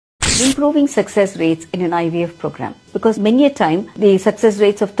improving success rates in an IVF program, because many a time the success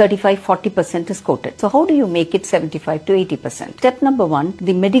rates of 35-40% is quoted. So how do you make it 75 to 80%? Step number one,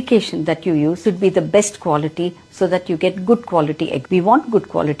 the medication that you use should be the best quality so that you get good quality eggs. We want good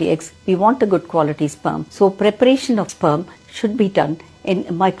quality eggs. We want a good quality sperm. So preparation of sperm should be done in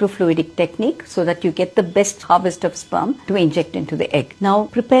a microfluidic technique so that you get the best harvest of sperm to inject into the egg. Now,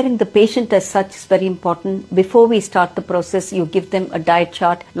 preparing the patient as such is very important. Before we start the process, you give them a diet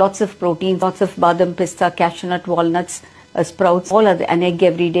chart, lots of proteins, lots of badam, pista, cashew nut, walnuts, sprouts, an egg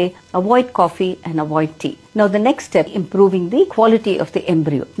every day. Avoid coffee and avoid tea. Now the next step, improving the quality of the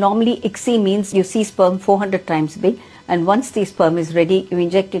embryo. Normally ICSI means you see sperm 400 times big, and once the sperm is ready, you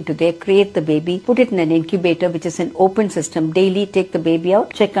inject into there, create the baby, put it in an incubator which is an open system. Daily take the baby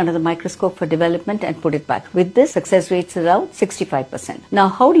out, check under the microscope for development and put it back. With this, success rates around 65%. Now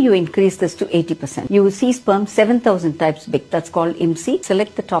how do you increase this to 80%? You will see sperm 7,000 times big. That's called IMSI.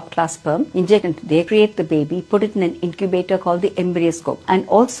 Select the top class sperm, inject into there, create the baby, put it in an incubator called the embryoscope. And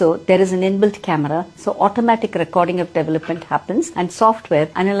also there is an inbuilt camera, so automatic recording of development happens, and software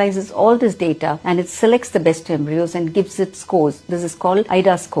analyzes all this data and it selects the best embryos and gives it scores. This is called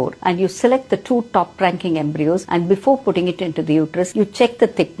IDA score. And you select the 2 top ranking embryos, and before putting it into the uterus, you check the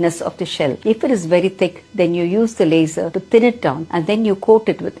thickness of the shell. If it is very thick, then you use the laser to thin it down, and then you coat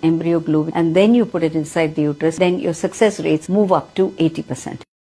it with embryo glue, and then you put it inside the uterus. Then your success rates move up to 80%.